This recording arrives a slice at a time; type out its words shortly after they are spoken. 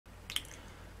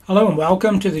Hello and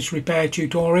welcome to this repair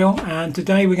tutorial, and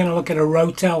today we're going to look at a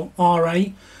Rotel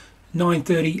RA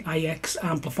 930AX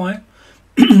amplifier.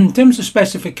 In terms of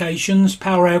specifications,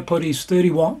 power output is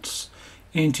 30 watts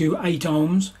into 8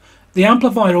 ohms. The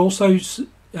amplifier also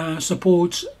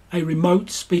supports a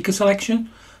remote speaker selection,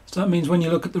 so that means when you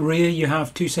look at the rear you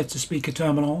have two sets of speaker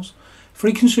terminals.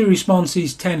 Frequency response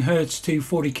is 10 Hz to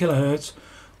 40 kHz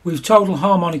with total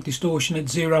harmonic distortion at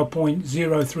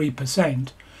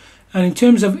 0.03%. And in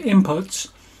terms of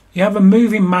inputs, you have a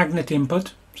moving magnet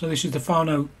input, so this is the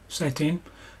phono setting.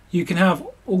 You can have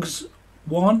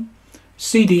aux1,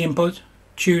 CD input,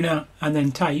 tuner and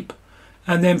then tape.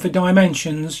 And then for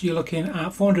dimensions you're looking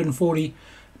at 440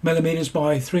 millimeters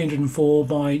by 304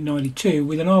 by 92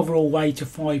 with an overall weight of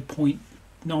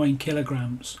 5.9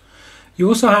 kilograms. You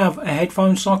also have a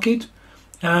headphone socket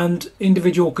and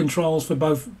individual controls for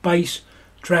both bass,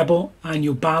 treble and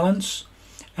your balance.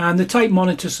 And the tape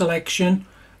monitor selection,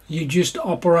 you just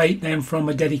operate them from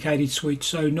a dedicated switch.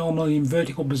 So normally in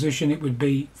vertical position it would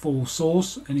be for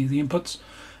source, any of the inputs,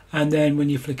 and then when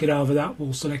you flick it over that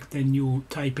will select then your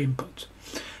tape input.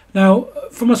 Now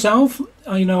for myself,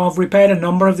 I've repaired a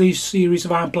number of these series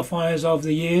of amplifiers over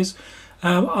the years.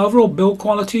 Overall build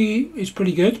quality is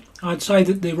pretty good. I'd say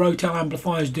that the Rotel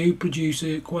amplifiers do produce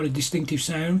quite a distinctive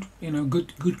sound,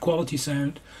 good quality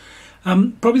sound.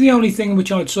 Probably the only thing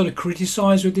which I'd sort of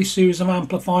criticise with this series of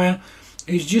amplifier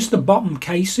is just the bottom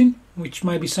casing, which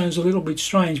maybe sounds a little bit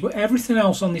strange, but everything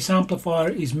else on this amplifier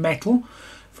is metal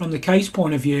from the case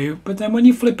point of view. But then when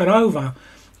you flip it over,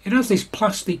 it has this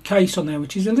plastic case on there,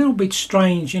 which is a little bit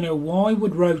strange. Why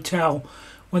would Rotel,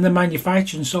 when they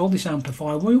manufactured and sold this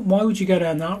amplifier, why would you go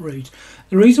down that route?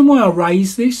 The reason why I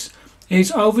raise this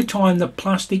is over time the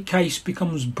plastic case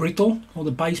becomes brittle, or the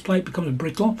base plate becomes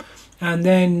brittle, and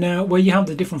then where you have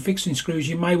the different fixing screws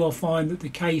you may well find that the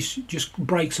case just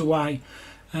breaks away,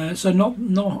 so not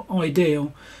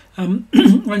ideal. And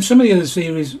some of the other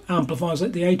series amplifiers,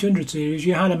 like the 800 series,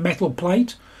 you had a metal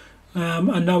plate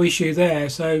and no issue there,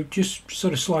 so just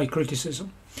sort of slight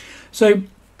criticism. So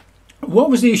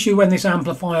what was the issue when this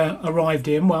amplifier arrived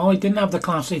in? Well, it didn't have the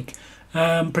classic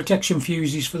protection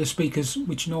fuses for the speakers,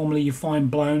 which normally you find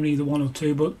blown, either one or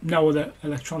two, but no other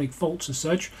electronic faults as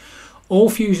such. All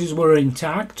fuses were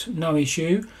intact, no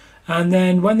issue. And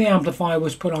then when the amplifier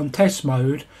was put on test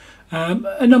mode,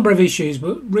 a number of issues,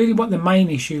 but really what the main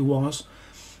issue was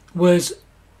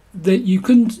that you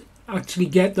couldn't actually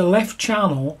get the left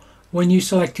channel when you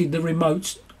selected the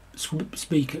remote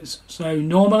speakers. So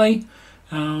normally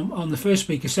on the first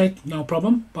speaker set, no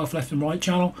problem, both left and right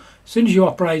channel. As soon as you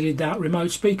operated that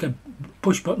remote speaker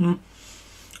push button,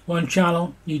 one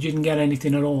channel, you didn't get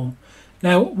anything at all.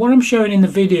 Now what I'm showing in the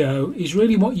video is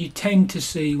really what you tend to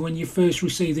see when you first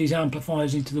receive these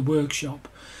amplifiers into the workshop.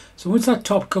 So once that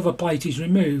top cover plate is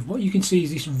removed, what you can see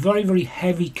is this very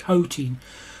heavy coating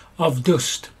of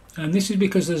dust, and this is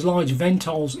because there's large vent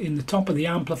holes in the top of the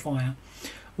amplifier.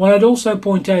 What I'd also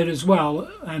point out as well,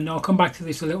 and I'll come back to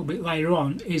this a little bit later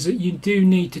on, is that you do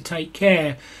need to take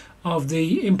care of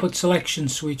the input selection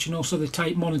switch and also the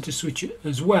tape monitor switch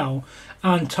as well,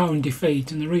 and tone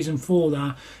defeat, and the reason for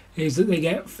that is that they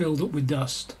get filled up with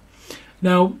dust.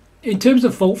 Now in terms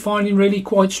of fault finding, really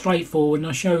quite straightforward, and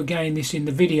I'll show again this in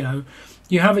the video.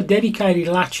 You have a dedicated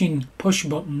latching push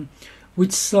button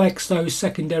which selects those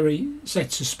secondary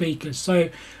sets of speakers. So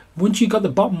once you got the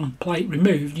bottom plate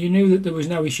removed, you knew that there was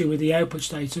no issue with the output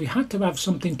stage, so you had to have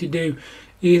something to do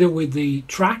either with the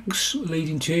tracks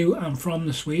leading to and from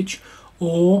the switch,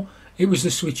 or it was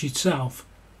the switch itself.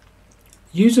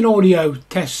 Use an audio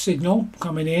test signal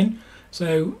coming in.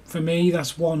 So for me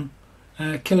that's 1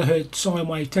 kilohertz sine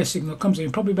wave test signal comes in,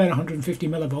 probably about 150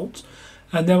 millivolts,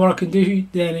 and then what I can do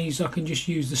then is I can just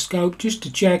use the scope just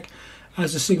to check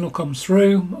as the signal comes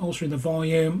through, altering the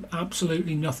volume.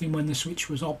 Absolutely nothing when the switch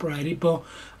was operated, but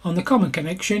on the common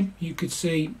connection you could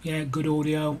see, yeah, good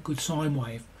audio, good sine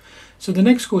wave. So the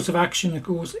next course of action, of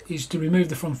course, is to remove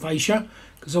the front fascia,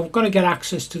 because I've got to get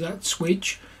access to that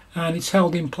switch, and it's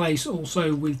held in place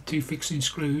also with two fixing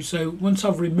screws. So once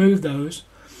I've removed those,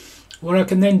 what I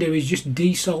can then do is just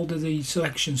desolder the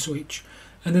selection switch,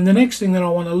 and then the next thing that I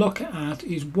want to look at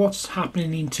is what's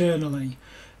happening internally.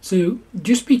 So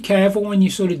just be careful when you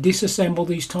sort of disassemble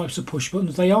these types of push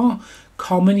buttons. They are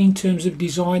common in terms of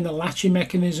design. The latching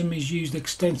mechanism is used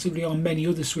extensively on many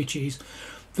other switches.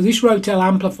 For this Rotel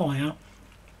amplifier,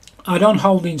 I don't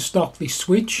hold in stock this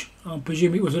switch. I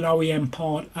presume it was an OEM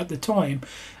part at the time,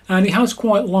 and it has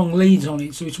quite long leads on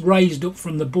it, so it's raised up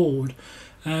from the board,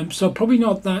 so probably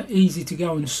not that easy to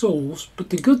go and source.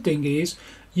 But the good thing is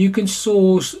you can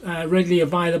source readily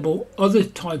available other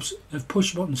types of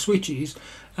push button switches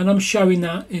and I'm showing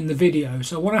that in the video.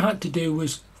 So what I had to do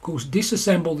was, of course,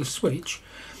 disassemble the switch,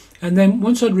 and then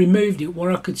once I'd removed it,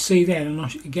 what I could see then,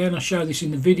 and again I show this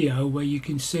in the video, where you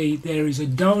can see there is a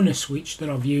donor switch that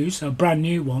I've used, a brand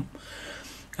new one,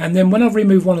 and then when I've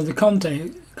removed one of the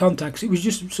contacts, it was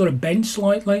just sort of bent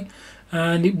slightly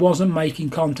and it wasn't making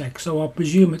contact. So I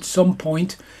presume at some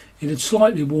point it had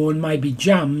slightly worn, maybe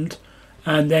jammed,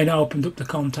 and then opened up the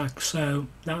contact, so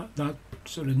that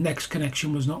sort of next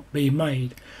connection was not being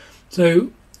made.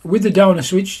 So with the donor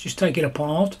switch, just take it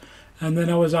apart, and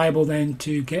then I was able then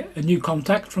to get a new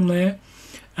contact from there.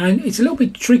 And it's a little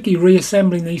bit tricky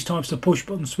reassembling these types of push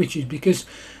button switches, because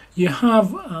you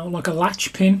have like a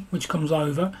latch pin which comes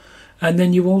over, and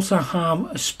then you also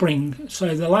have a spring.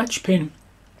 So the latch pin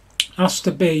has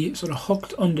to be sort of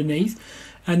hooked underneath,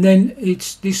 and then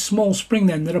it's this small spring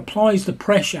then that applies the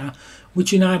pressure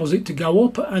which enables it to go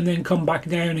up and then come back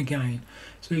down again.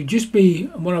 So just be,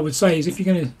 what I would say is, if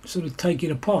you're going to sort of take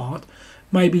it apart,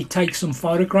 maybe take some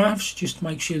photographs just to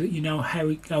make sure that you know how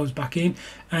it goes back in,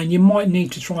 and you might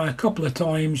need to try a couple of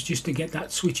times just to get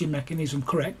that switching mechanism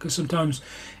correct, because sometimes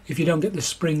if you don't get the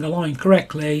spring aligned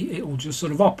correctly, it will just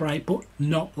sort of operate but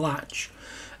not latch.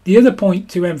 The other point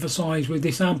to emphasize with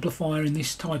this amplifier and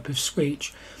this type of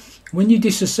switch, when you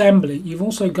disassemble it, you've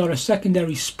also got a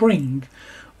secondary spring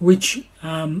which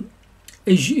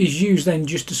is used then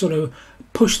just to sort of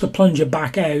push the plunger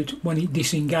back out when it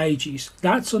disengages.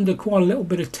 That's under quite a little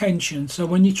bit of tension, so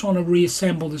when you're trying to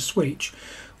reassemble the switch,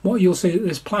 what you'll see is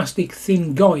there's plastic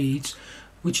thin guides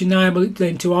which enable it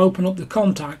then to open up the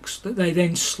contacts that they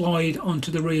then slide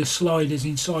onto the rear sliders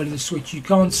inside of the switch. You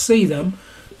can't see them,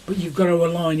 but you've got to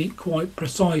align it quite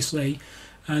precisely,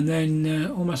 and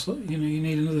then almost, you know, you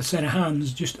need another set of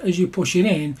hands. Just as you push it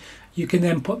in, you can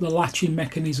then put the latching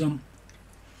mechanism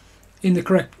in the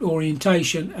correct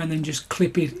orientation and then just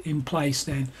clip it in place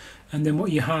then. And then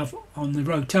what you have on the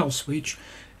Rotel switch,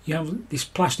 you have this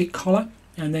plastic collar,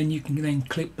 and then you can then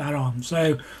clip that on.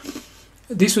 So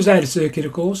this was out of circuit,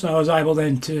 of course. I was able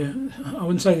then to, I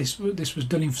wouldn't say this was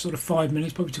done in sort of 5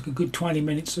 minutes, probably took a good 20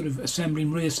 minutes sort of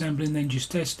assembling, reassembling, then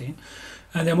just testing.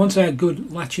 And then once I had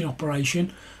good latching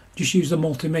operation, just used the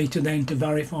multimeter then to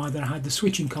verify that I had the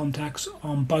switching contacts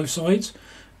on both sides,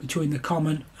 between the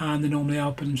common and the normally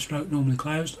open and stroke normally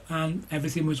closed, and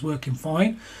everything was working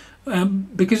fine.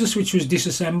 Because the switch was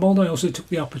disassembled, I also took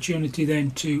the opportunity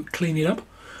then to clean it up,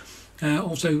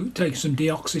 also take some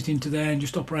De-Oxit into there and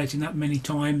just operating that many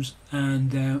times,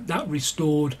 and that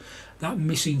restored that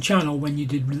missing channel when you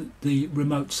did the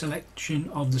remote selection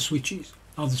of the switches,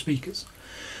 of the speakers.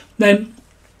 Then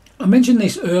I mentioned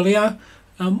this earlier,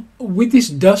 with this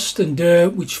dust and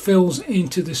dirt which fills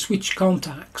into the switch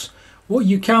contacts, what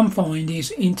you can find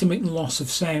is intermittent loss of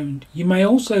sound. You may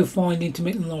also find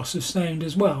intermittent loss of sound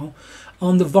as well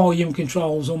on the volume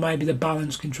controls, or maybe the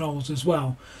balance controls as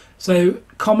well. So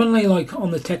commonly, like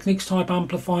on the Technics type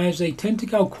amplifiers, they tend to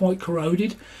go quite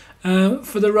corroded.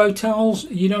 For the Rotels,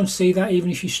 you don't see that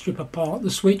even if you strip apart the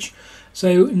switch.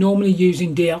 So normally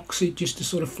using De-Oxit just to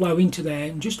sort of flow into there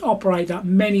and just operate that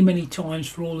many times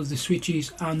for all of the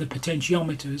switches and the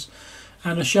potentiometers.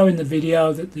 And I show in the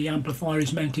video that the amplifier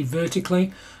is mounted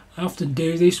vertically. I often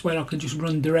do this where I can just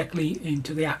run directly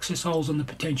into the access holes on the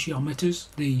potentiometers,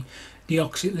 the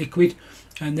De-Oxit liquid,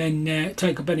 and then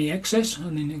take up any excess,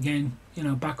 and then again, you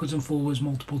know, backwards and forwards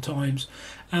multiple times,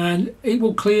 and it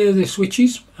will clear the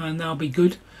switches and they'll be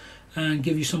good and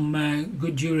give you some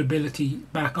good durability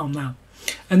back on that.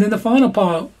 And then the final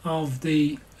part of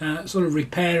the sort of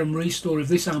repair and restore of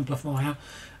this amplifier,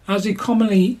 as it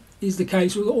commonly is the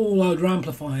case with all older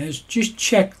amplifiers, just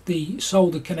check the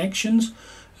solder connections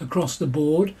across the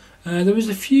board. There was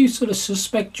a few sort of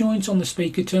suspect joints on the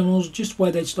speaker terminals, just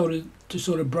where they'd started to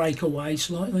sort of break away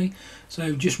slightly,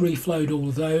 so just reflowed all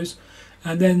of those.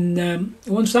 And then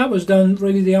once that was done,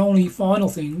 really the only final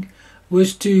thing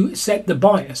was to set the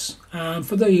bias.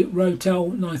 For the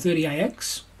Rotel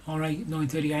 930AX,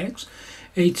 RA930AX,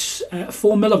 it's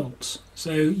 4 millivolts.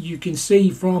 So you can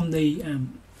see from the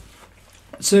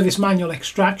service manual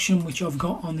extraction, which I've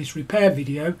got on this repair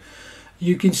video,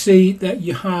 you can see that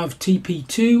you have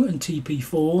TP2 and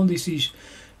TP4. This is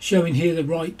showing here the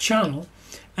right channel,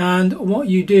 and what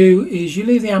you do is you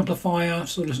leave the amplifier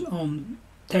sort of on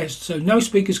test, so no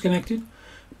speakers connected,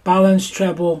 balance,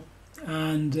 treble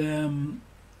and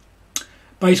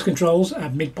bass controls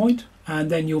at midpoint,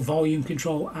 and then your volume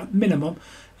control at minimum.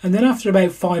 And then after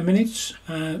about 5 minutes,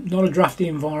 not a drafty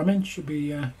environment, should be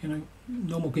you know,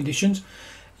 normal conditions,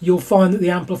 you'll find that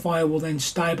the amplifier will then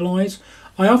stabilize.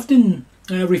 I often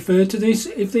refer to this,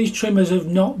 if these trimmers have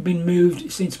not been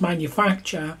moved since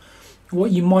manufacture,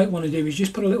 what you might want to do is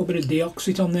just put a little bit of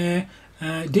De-Oxit on there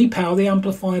Depower the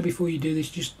amplifier before you do this.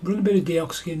 Just run a bit of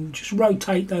De-Oxit in, just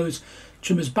rotate those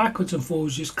trimmers backwards and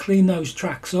forwards, just clean those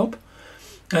tracks up,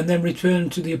 and then return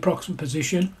to the approximate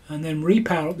position, and then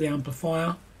repower up the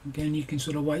amplifier. Again, you can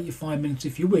sort of wait your 5 minutes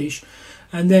if you wish,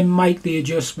 and then make the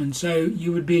adjustment. So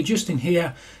you would be adjusting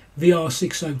here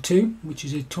VR602, which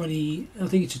is a 20, I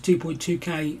think it's a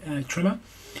 2.2K trimmer,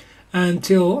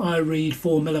 until I read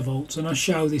 4 millivolts. And I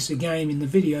show this again in the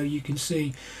video. You can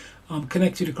see I'm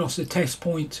connected across the test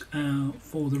point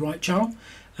for the right channel,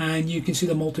 and you can see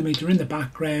the multimeter in the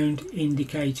background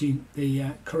indicating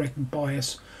the correct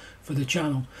bias for the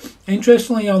channel.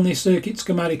 Interestingly, on this circuit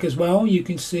schematic as well, you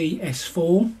can see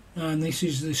S4, and this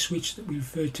is the switch that we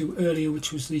referred to earlier,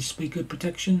 which was the speaker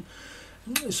protection,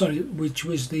 sorry, which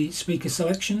was the speaker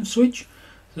selection switch.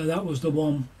 So that was the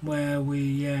one where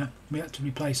we had to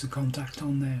replace the contact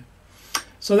on there.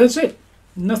 So that's it.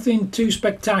 Nothing too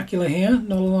spectacular here,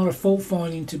 not a lot of fault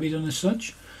finding to be done as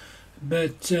such.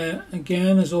 But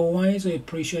again, as always, I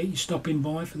appreciate you stopping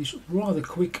by for this rather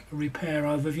quick repair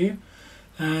overview.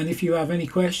 And if you have any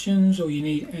questions or you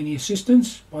need any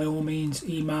assistance, by all means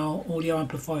email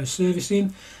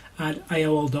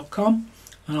audioamplifierservicing@aol.com,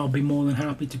 and I'll be more than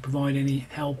happy to provide any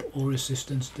help or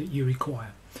assistance that you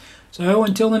require. So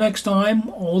until the next time,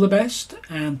 all the best,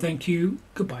 and thank you.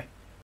 Goodbye.